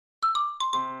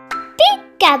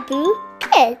Peekaboo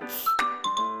Kids.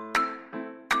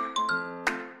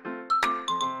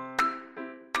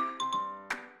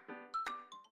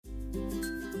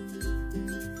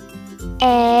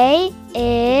 A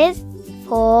is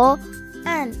for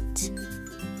ant.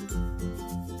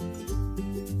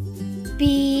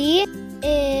 B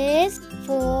is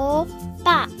for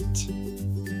bat.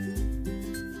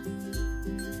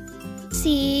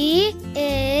 C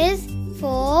is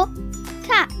for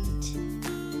cat.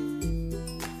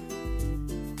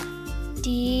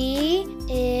 D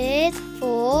is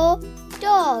for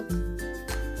dog.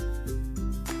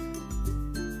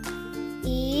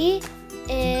 E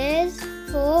is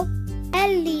for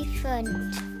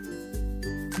elephant.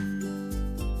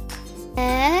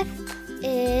 F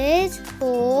is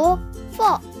for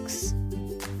fox.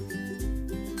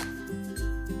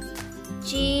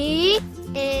 G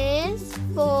is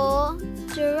for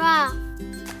giraffe.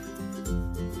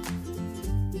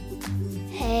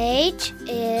 H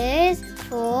is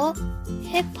for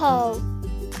hippo.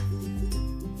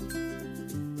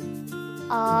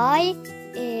 I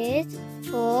is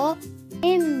for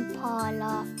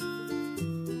impala.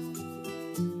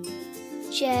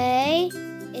 J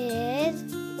is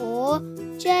for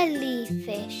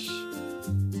jellyfish.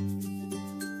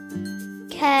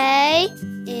 K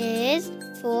is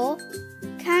for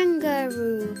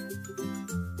kangaroo.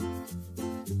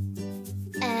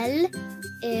 L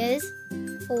is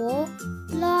for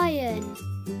lion.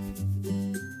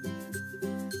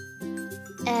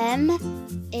 M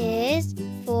is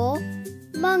for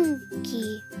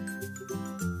monkey.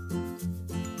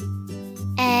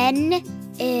 N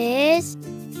is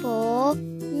for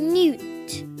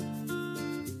newt.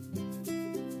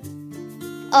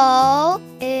 O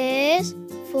is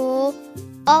for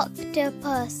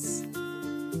octopus.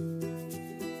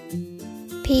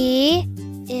 P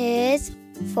is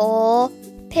for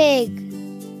pig.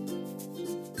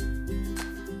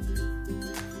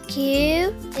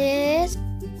 Q is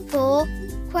for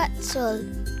quetzal.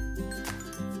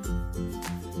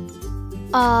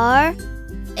 R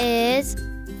is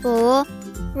for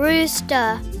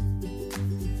rooster.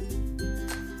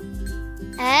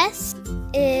 S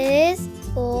is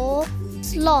for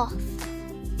sloth.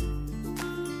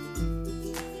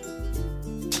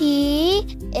 T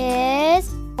is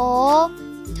for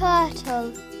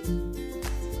turtle.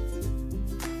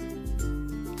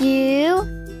 U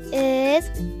is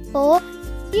for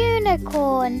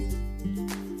unicorn.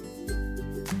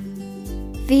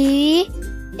 V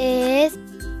is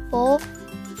for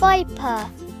viper.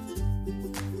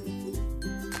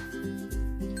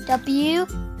 W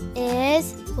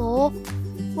is for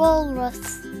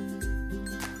walrus.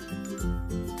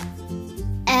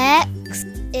 X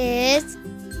is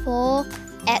for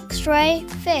X-ray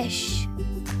fish.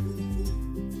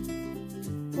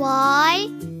 Y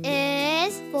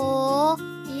is for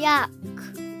yak.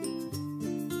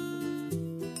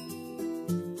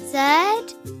 Z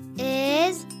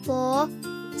is for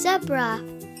zebra.